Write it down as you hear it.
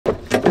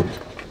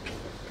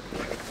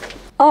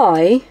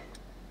I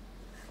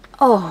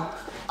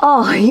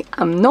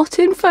am not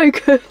in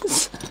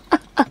focus.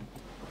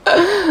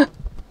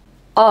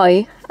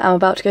 I am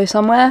about to go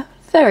somewhere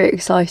very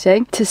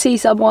exciting to see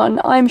someone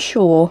I'm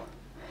sure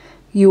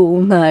you all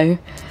know.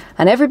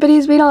 And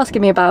everybody's been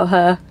asking me about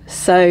her,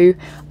 so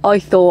I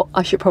thought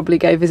I should probably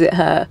go visit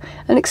her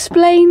and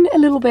explain a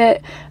little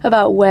bit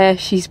about where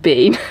she's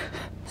been.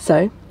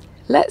 So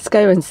let's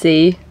go and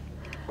see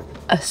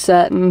a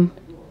certain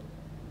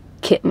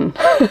kitten.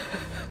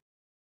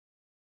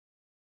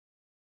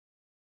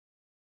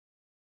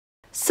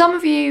 Some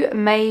of you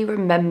may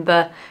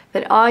remember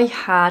that I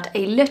had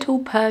a little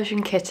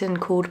Persian kitten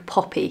called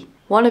Poppy.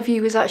 One of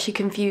you was actually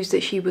confused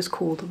that she was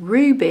called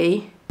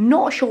Ruby.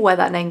 Not sure where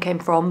that name came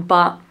from,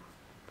 but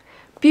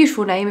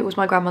beautiful name. It was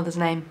my grandmother's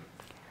name.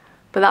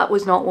 But that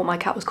was not what my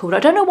cat was called. I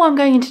don't know why I'm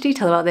going into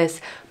detail about this.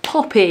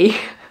 Poppy.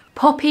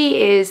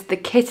 Poppy is the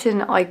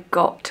kitten I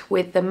got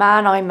with the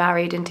man I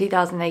married in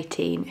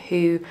 2018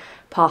 who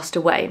passed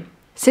away.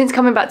 Since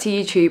coming back to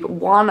YouTube,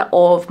 one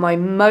of my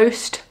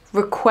most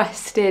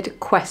requested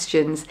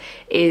questions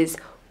is,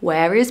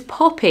 where is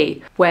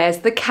Poppy? Where's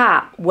the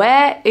cat?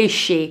 Where is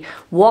she?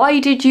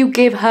 Why did you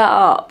give her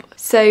up?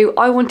 So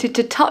I wanted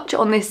to touch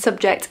on this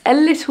subject a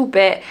little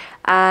bit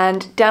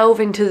and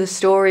delve into the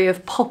story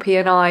of Poppy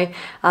and I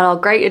and our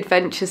great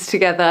adventures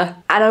together.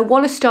 And I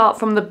want to start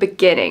from the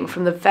beginning,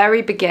 from the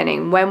very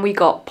beginning when we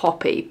got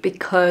Poppy,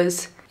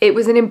 because it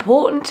was an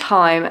important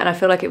time and I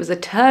feel like it was a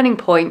turning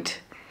point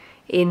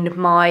in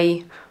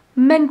my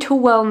mental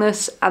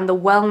wellness and the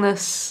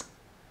wellness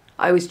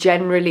I was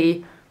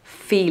generally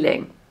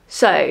feeling.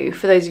 So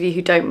for those of you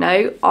who don't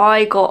know,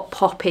 I got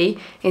Poppy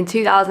in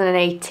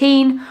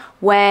 2018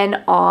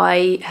 when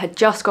I had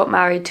just got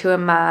married to a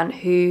man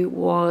who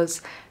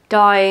was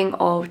dying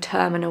of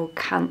terminal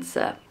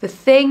cancer. The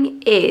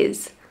thing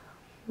is,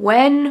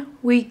 when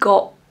we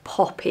got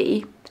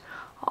Poppy,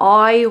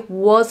 I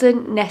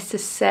wasn't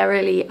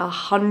necessarily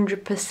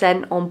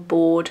 100% on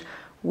board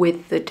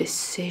with the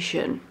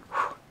decision.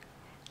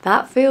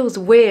 That feels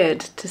weird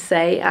to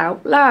say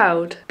out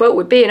loud, but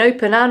we're being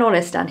open and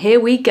honest, and here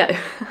we go.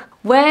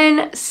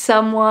 When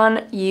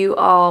someone you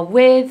are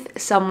with,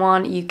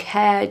 someone you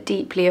care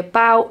deeply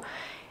about,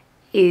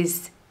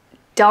 is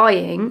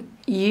dying,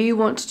 you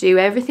want to do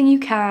everything you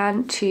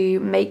can to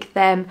make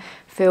them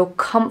feel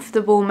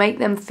comfortable, make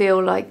them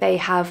feel like they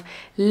have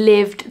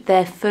lived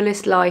their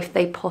fullest life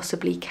they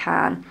possibly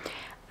can.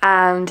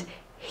 And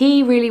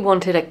he really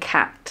wanted a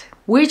cat,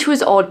 which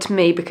was odd to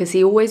me because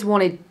he always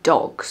wanted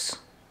dogs.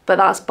 But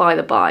that's by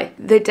the by.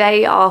 The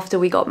day after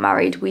we got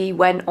married, we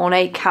went on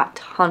a cat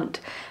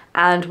hunt.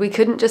 And we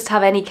couldn't just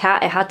have any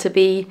cat, it had to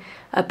be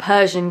a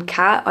Persian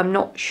cat. I'm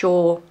not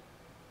sure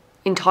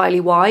entirely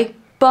why,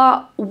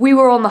 but we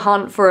were on the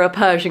hunt for a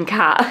Persian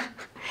cat.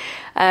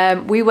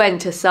 We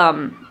went to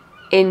some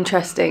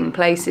interesting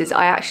places.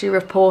 I actually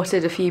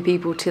reported a few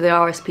people to the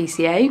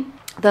RSPCA.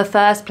 The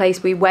first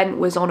place we went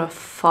was on a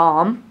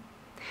farm,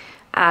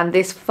 and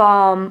this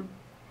farm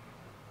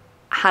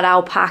had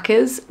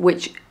alpacas,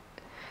 which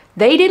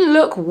they didn't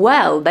look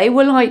well. They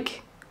were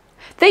like,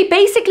 they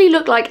basically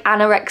look like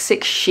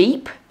anorexic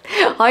sheep.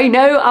 I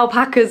know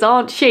alpacas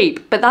aren't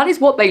sheep, but that is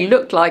what they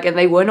looked like, and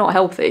they were not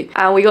healthy.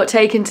 And we got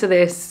taken to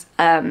this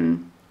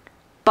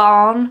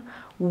barn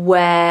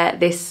where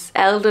this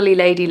elderly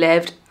lady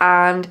lived,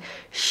 and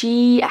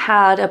she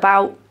had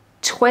about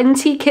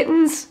 20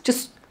 kittens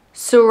just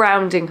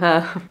surrounding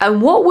her.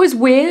 And what was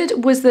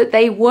weird was that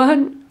they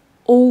weren't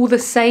all the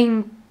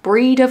same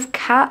breed of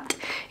cat.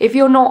 If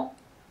you're not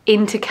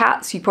into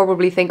cats, you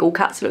probably think all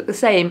cats look the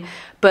same,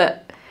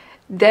 but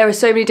there are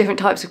so many different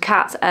types of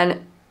cats,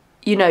 and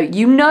you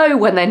know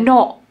when they're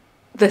not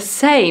the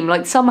same.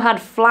 Like, some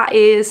had flat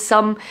ears,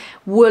 some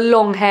were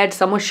long haired,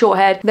 some were short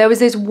haired. There was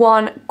this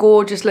one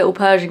gorgeous little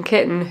Persian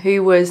kitten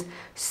who was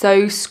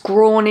so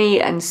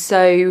scrawny and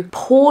so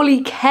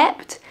poorly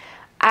kept,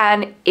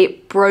 and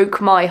it broke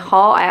my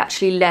heart. I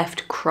actually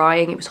left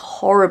crying. It was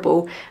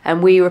horrible,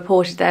 and we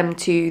reported them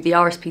to the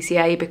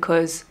RSPCA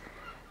because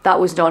that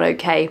was not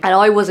okay. And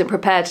I wasn't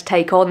prepared to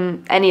take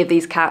on any of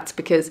these cats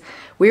because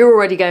we were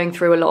already going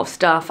through a lot of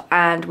stuff,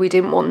 and we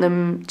didn't want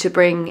them to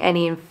bring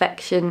any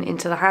infection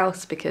into the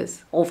house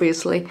because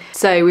obviously.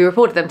 So we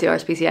reported them to the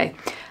RSPCA.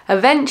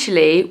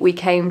 Eventually we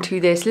came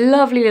to this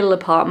lovely little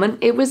apartment.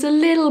 It was a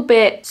little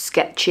bit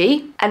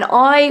sketchy, and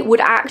I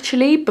would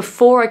actually,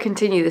 before I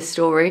continue this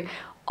story,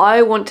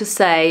 I want to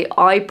say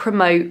I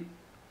promote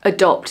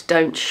adopt,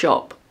 don't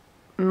shop.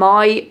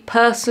 My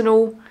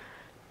personal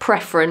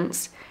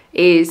preference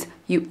is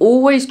you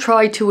always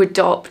try to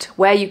adopt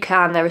where you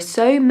can. There are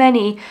so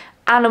many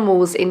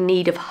animals in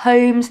need of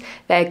homes.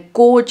 They're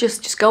gorgeous.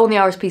 Just go on the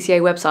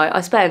RSPCA website.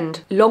 I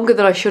spend longer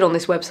than I should on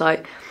this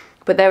website,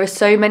 but there are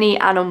so many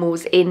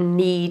animals in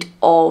need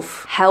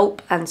of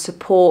help and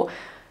support.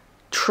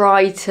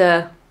 Try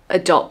to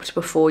adopt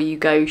before you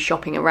go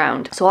shopping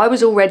around. So I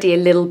was already a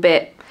little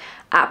bit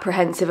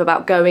apprehensive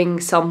about going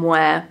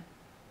somewhere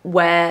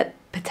where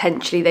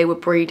potentially they were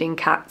breeding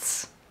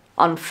cats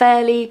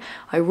unfairly.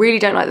 I really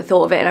don't like the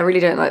thought of it, and I really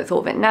don't like the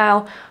thought of it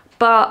now.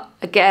 But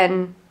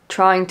again,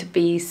 trying to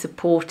be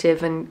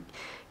supportive and,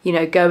 you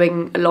know,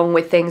 going along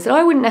with things that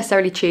I wouldn't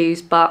necessarily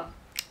choose, but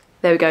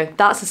there we go.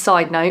 That's a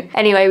side note.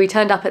 Anyway, we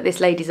turned up at this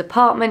lady's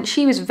apartment.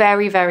 She was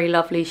very, very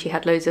lovely. She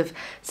had loads of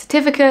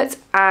certificates,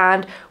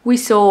 and we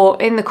saw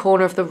in the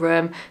corner of the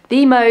room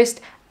the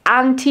most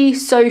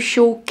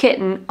antisocial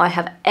kitten I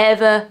have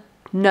ever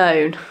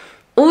known.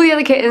 All the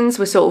other kittens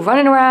were sort of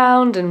running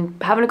around and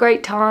having a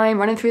great time,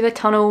 running through their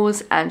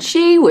tunnels, and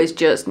she was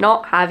just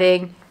not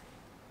having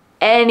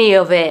any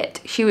of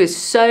it. She was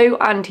so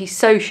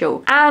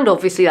antisocial, and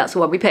obviously that's the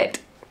one we picked.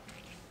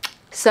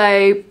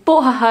 So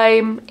brought her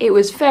home. It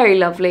was very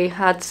lovely,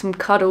 had some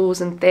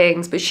cuddles and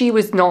things, but she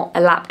was not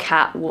a lap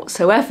cat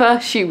whatsoever.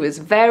 She was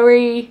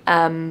very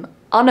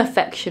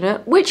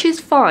unaffectionate, which is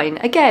fine.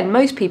 Again,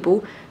 most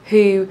people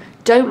who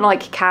don't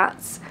like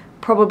cats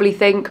probably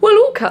think, well,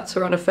 all cats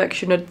are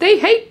unaffectionate. They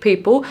hate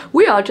people.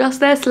 We are just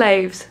their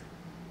slaves.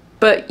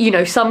 But, you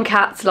know, some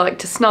cats like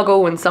to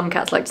snuggle and some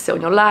cats like to sit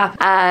on your lap.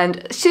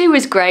 And she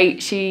was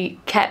great. She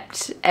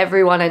kept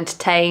everyone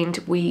entertained.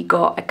 We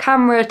got a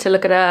camera to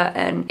look at her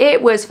and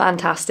it was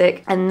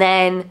fantastic. And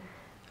then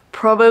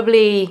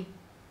probably,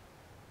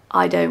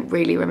 I don't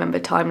really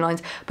remember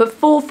timelines, but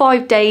 4 or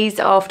 5 days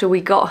after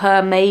we got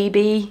her,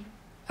 maybe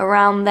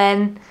around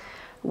then,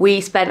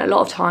 we spent a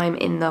lot of time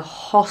in the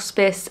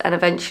hospice, and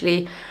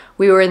eventually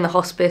we were in the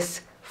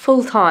hospice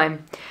full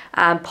time.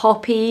 And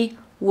Poppy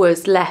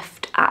was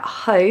left at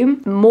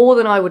home more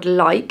than I would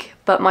like,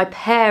 but my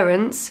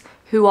parents,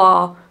 who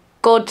are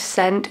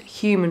God-sent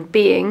human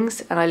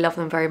beings, and I love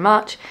them very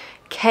much,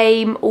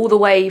 came all the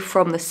way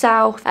from the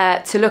south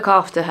to look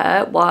after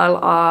her while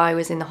I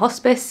was in the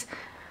hospice.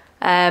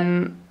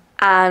 And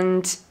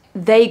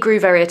they grew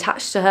very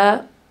attached to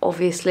her,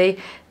 obviously.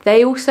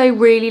 They also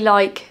really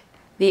like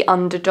the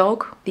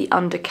underdog, the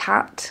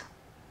undercat.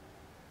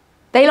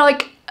 They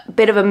like a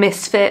bit of a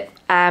misfit,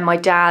 and my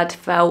dad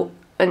felt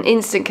an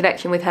instant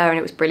connection with her and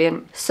it was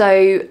brilliant.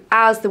 So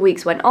as the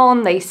weeks went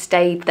on, they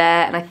stayed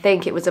there, and I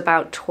think it was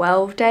about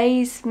 12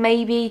 days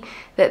maybe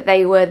that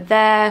they were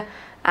there.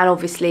 And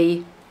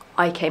obviously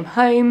I came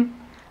home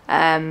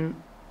and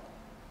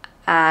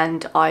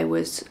I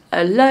was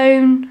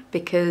alone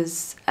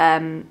because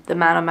the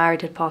man I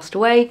married had passed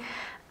away.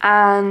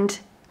 And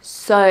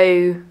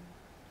so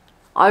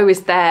I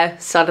was there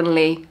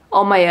suddenly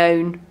on my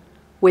own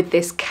with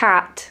this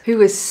cat who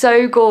was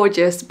so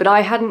gorgeous, but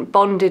I hadn't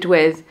bonded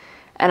with,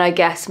 and I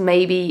guess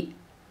maybe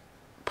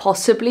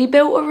possibly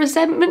built a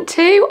resentment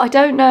to. I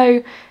don't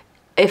know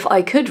if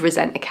I could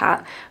resent a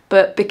cat,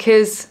 but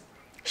because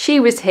she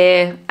was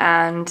here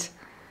and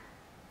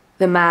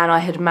the man I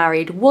had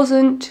married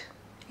wasn't,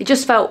 it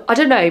just felt, I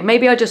don't know,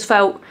 maybe I just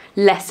felt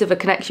less of a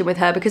connection with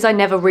her because I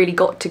never really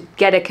got to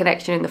get a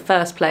connection in the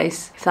first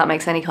place, if that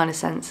makes any kind of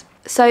sense.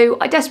 So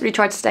I desperately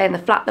tried to stay in the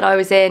flat that I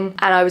was in,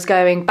 and I was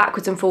going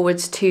backwards and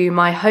forwards to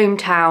my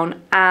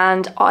hometown,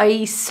 and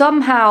I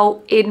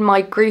somehow, in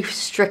my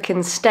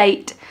grief-stricken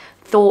state,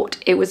 thought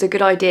it was a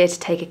good idea to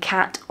take a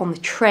cat on the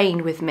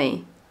train with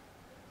me.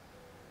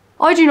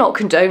 I do not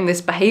condone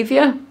this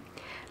behaviour.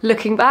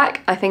 Looking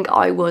back, I think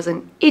I was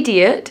an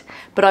idiot,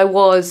 but I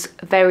was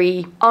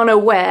very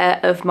unaware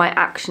of my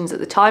actions at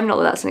the time. Not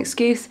that that's an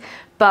excuse,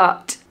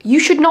 but you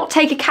should not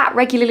take a cat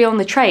regularly on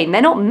the train.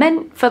 They're not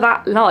meant for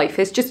that life.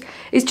 It's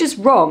just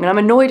wrong, and I'm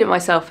annoyed at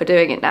myself for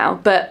doing it now.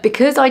 But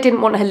because I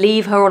didn't want to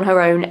leave her on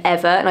her own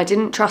ever, and I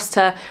didn't trust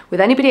her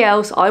with anybody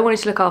else, I wanted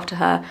to look after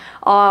her,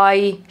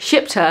 I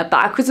shipped her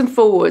backwards and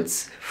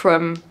forwards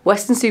from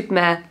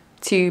𝒉𝒐𝒑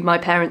to my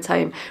parents'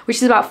 home, which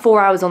is about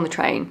 4 hours on the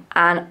train.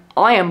 And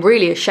I am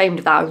really ashamed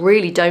of that. I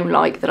really don't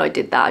like that I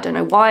did that. I don't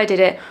know why I did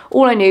it.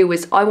 All I knew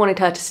was I wanted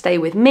her to stay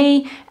with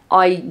me.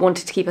 I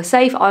wanted to keep her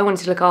safe. I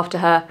wanted to look after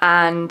her,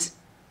 and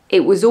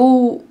it was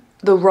all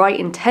the right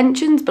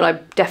intentions, but I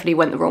definitely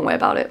went the wrong way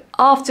about it.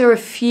 After a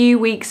few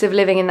weeks of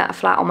living in that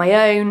flat on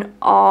my own,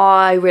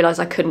 I realised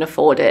I couldn't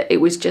afford it. It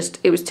was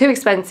too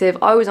expensive.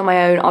 I was on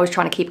my own. I was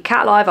trying to keep a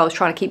cat alive. I was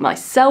trying to keep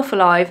myself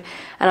alive.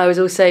 And I was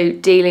also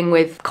dealing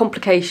with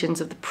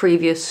complications of the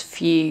previous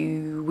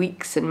few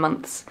weeks and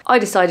months. I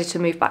decided to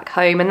move back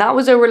home, and that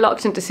was a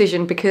reluctant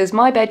decision because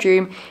my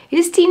bedroom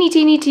is teeny,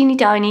 teeny, teeny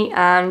tiny,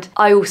 and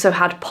I also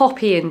had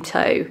Poppy in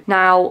tow.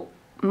 Now,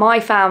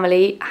 my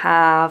family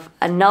have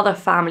another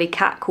family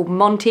cat called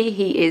Monty.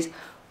 He is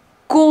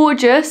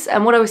gorgeous,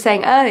 and what I was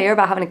saying earlier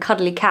about having a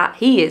cuddly cat,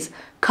 he is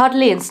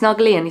cuddly and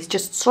snuggly, and he's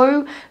just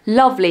so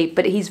lovely,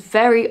 but he's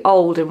very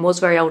old and was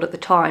very old at the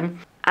time,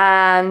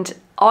 and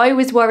I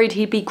was worried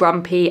he'd be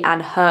grumpy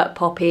and hurt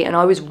Poppy, and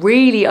I was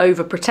really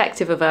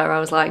overprotective of her. I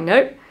was like,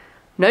 nope,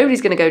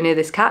 nobody's gonna go near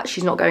this cat.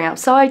 She's not going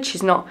outside.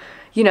 She's not,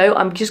 you know,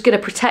 I'm just gonna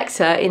protect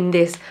her in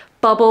this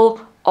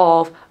bubble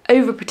of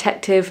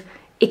overprotective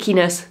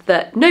ickiness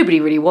that nobody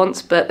really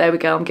wants, but there we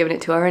go, I'm giving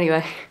it to her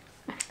anyway.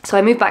 So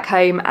I moved back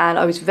home and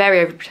I was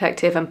very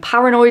overprotective and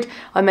paranoid.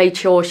 I made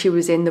sure she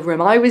was in the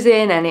room I was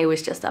in, and it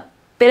was just a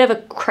bit of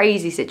a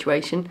crazy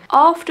situation.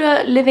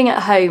 After living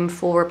at home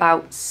for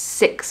about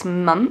 6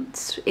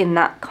 months in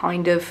that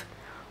kind of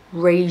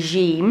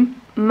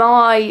regime,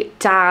 my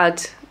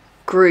dad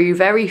grew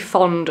very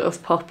fond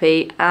of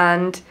Poppy,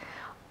 and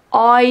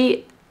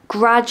I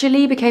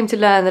gradually became to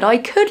learn that I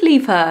could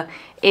leave her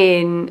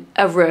in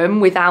a room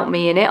without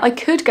me in it. I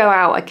could go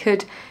out, I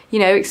could, you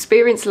know,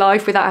 experience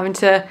life without having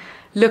to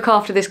look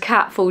after this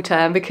cat full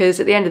term, because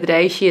at the end of the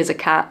day, she is a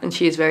cat and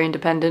she is very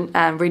independent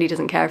and really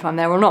doesn't care if I'm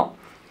there or not.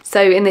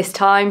 So in this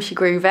time, she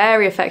grew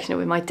very affectionate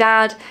with my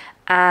dad,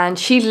 and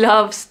she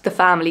loves the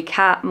family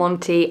cat,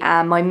 Monty,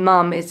 and my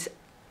mum is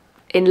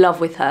in love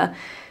with her.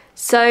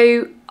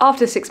 So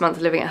after 6 months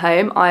of living at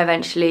home, I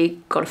eventually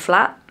got a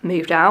flat,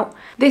 moved out.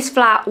 This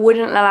flat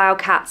wouldn't allow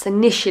cats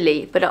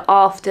initially, but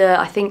after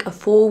I think a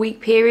 4-week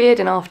period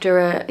and after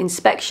an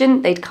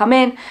inspection, they'd come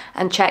in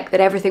and check that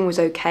everything was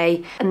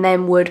okay, and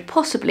then would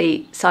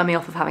possibly sign me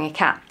off of having a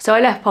cat. So I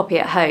left Poppy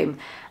at home,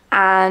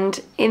 and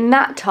in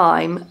that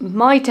time,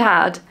 my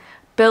dad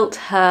built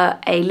her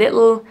a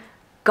little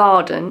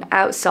garden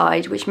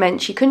outside, which meant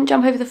she couldn't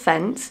jump over the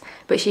fence,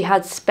 but she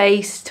had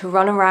space to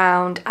run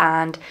around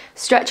and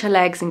stretch her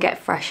legs and get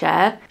fresh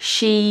air.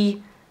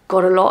 She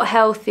got a lot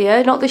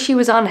healthier, not that she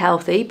was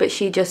unhealthy, but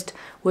she just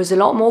was a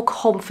lot more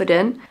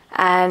confident,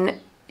 and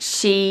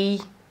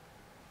she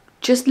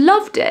just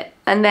loved it.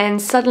 And then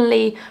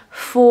suddenly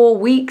 4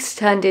 weeks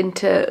turned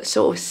into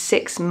sort of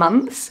 6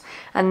 months,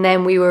 and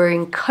then we were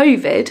in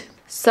COVID.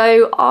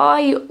 So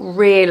I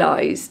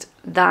realised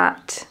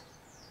that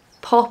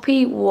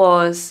Poppy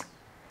was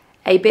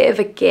a bit of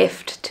a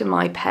gift to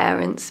my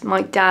parents.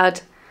 My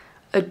dad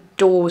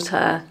adores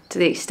her to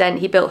the extent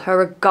he built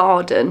her a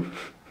garden.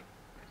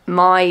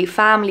 My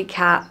family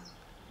cat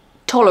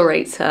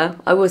tolerates her.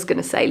 I was going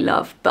to say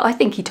love, but I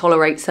think he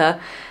tolerates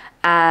her,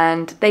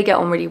 and they get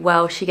on really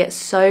well. She gets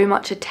so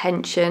much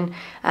attention,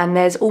 and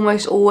there's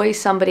almost always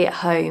somebody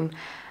at home.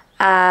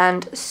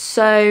 And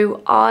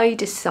so I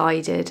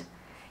decided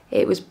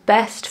it was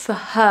best for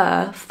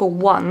her, for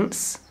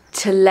once,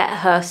 to let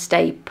her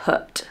stay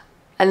put.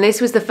 And this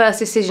was the first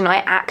decision I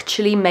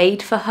actually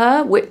made for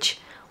her, which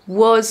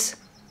was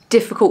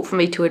difficult for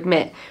me to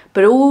admit.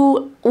 But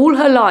all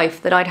her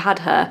life that I'd had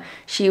her,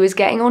 she was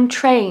getting on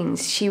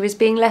trains, she was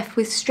being left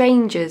with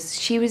strangers,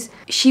 she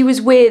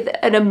was with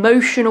an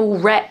emotional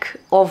wreck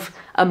of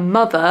a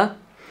mother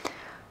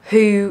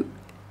who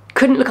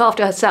couldn't look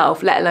after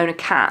herself, let alone a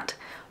cat.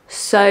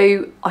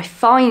 So I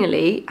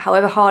finally,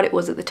 however hard it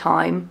was at the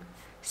time,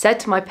 said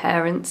to my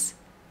parents,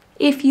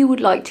 if you would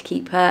like to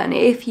keep her and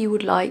if you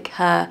would like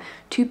her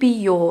to be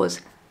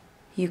yours,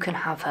 you can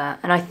have her.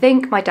 And I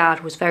think my dad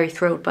was very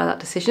thrilled by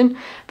that decision,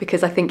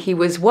 because I think he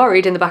was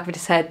worried in the back of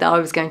his head that I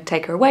was going to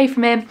take her away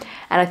from him,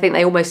 and I think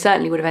they almost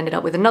certainly would have ended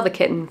up with another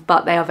kitten,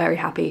 but they are very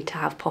happy to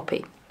have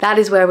Poppy. That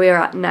is where we are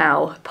at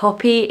now.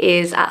 Poppy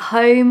is at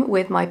home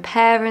with my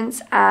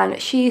parents, and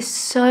she is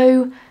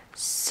so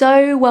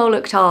well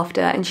looked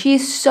after, and she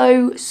is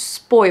so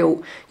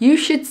spoiled. You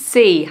should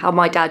see how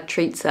my dad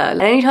treats her.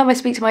 And anytime I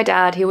speak to my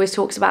dad, he always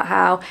talks about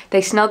how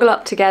they snuggle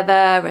up together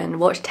and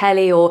watch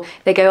telly, or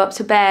they go up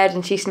to bed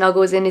and she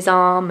snuggles in his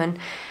arm, and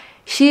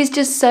she is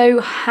just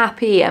so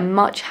happy, and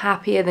much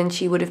happier than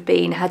she would have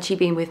been had she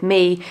been with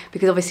me,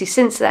 because obviously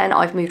since then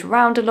I've moved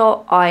around a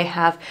lot. I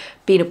have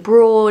been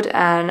abroad,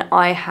 and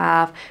I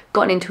have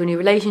gotten into a new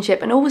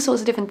relationship and all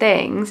sorts of different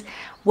things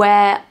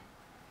where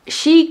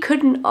she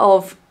couldn't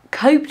have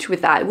coped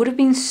with that. It would have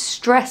been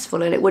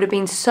stressful, and it would have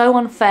been so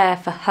unfair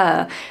for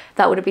her.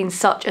 That would have been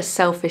such a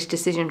selfish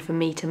decision for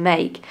me to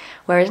make.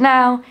 Whereas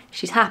now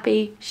she's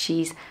happy,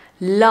 she's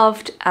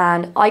loved,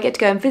 and I get to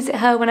go and visit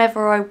her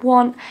whenever I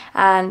want,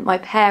 and my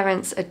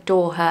parents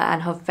adore her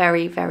and are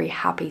very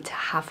happy to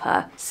have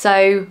her.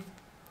 So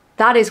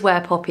that is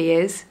where Poppy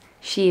is.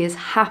 She is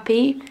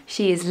happy,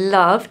 she is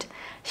loved,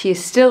 she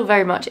is still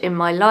very much in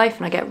my life,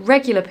 and I get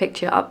regular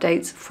picture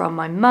updates from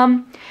my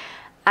mum,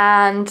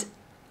 and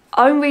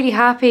I'm really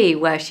happy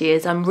where she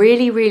is. I'm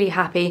really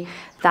happy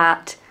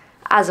that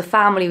as a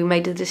family we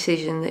made the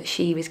decision that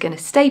she was going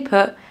to stay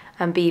put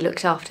and be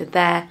looked after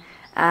there,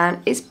 and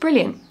it's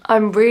brilliant.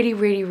 I'm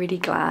really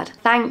glad.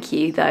 Thank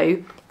you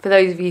though for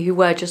those of you who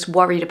were just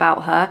worried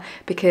about her,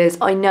 because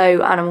I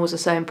know animals are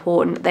so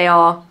important. They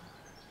are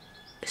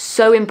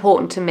so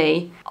important to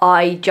me.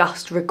 I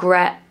just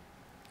regret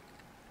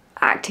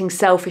acting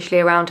selfishly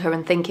around her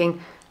and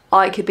thinking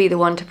I could be the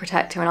one to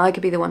protect her and I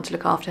could be the one to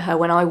look after her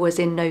when I was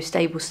in no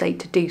stable state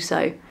to do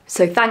so.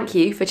 So thank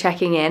you for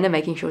checking in and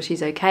making sure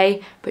she's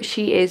okay, but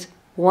she is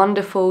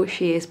wonderful,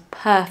 she is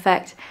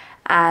perfect,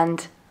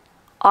 and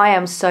I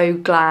am so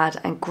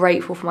glad and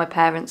grateful for my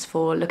parents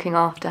for looking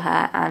after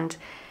her and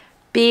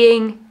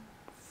being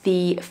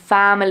the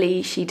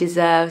family she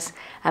deserves,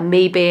 and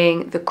me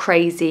being the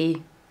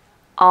crazy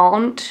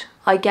aunt,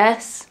 I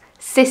guess,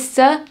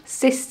 sister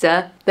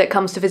that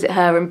comes to visit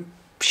her and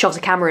shoves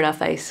a camera in her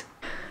face.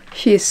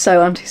 She is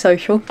so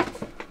antisocial.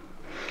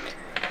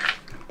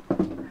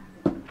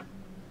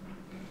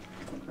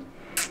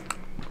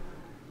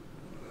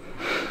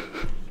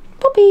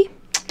 Poppy!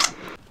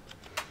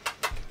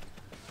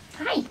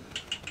 Hi!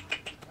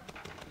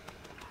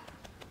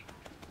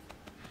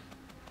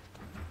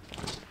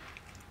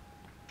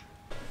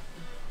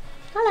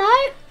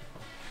 Hello!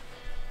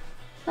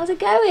 How's it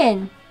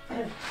going?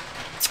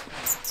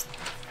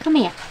 Come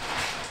here.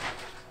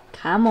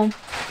 Come on.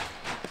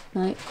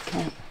 Right,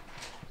 okay.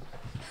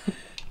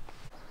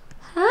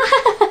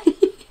 Hi!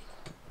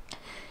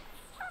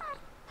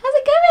 How's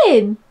it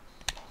going?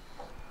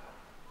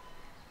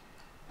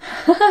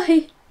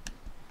 Hi!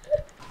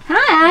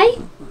 Hi!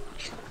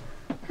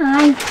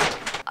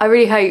 Hi! I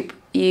really hope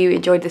you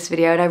enjoyed this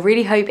video, and I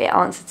really hope it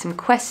answered some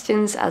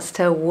questions as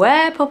to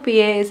where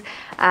Poppy is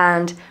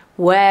and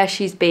where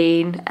she's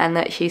been, and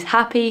that she's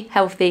happy,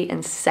 healthy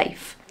and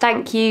safe.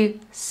 Thank you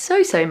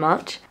so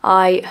much.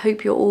 I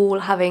hope you're all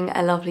having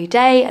a lovely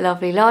day, a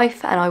lovely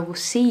life, and I will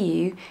see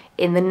you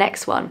in the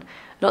next one.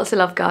 Lots of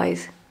love,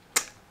 guys.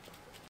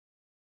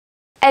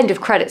 End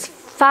of credits,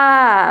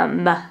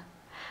 fam.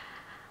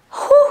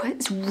 Whew,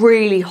 it's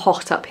really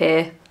hot up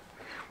here.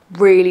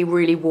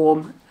 Really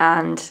warm,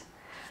 and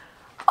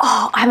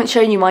oh, I haven't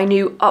shown you my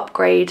new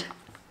upgrade.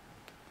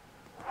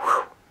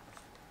 Whew.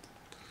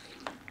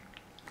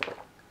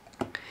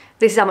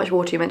 This is how much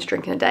water you're meant to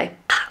drink in a day.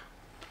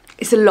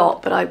 It's a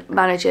lot, but I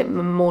manage it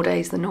more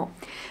days than not.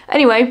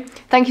 Anyway,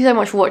 thank you so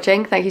much for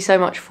watching. Thank you so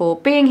much for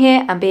being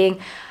here and being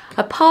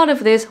a part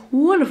of this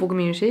wonderful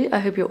community. I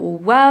hope you're all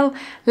well.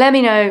 Let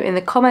me know in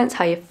the comments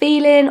how you're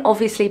feeling.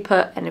 Obviously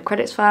put end of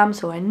credits, fam,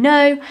 so I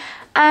know.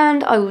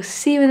 And I will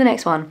see you in the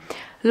next one.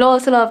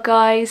 Lots of love,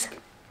 guys.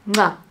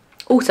 Mwah.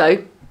 Also,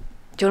 do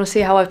you want to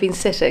see how I've been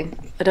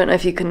sitting? I don't know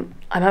if you can.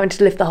 I'm having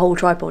to lift the whole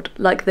tripod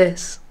like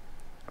this.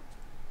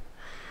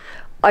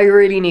 I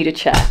really need a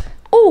chair.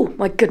 Oh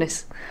my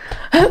goodness.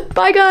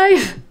 Bye,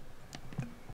 guys.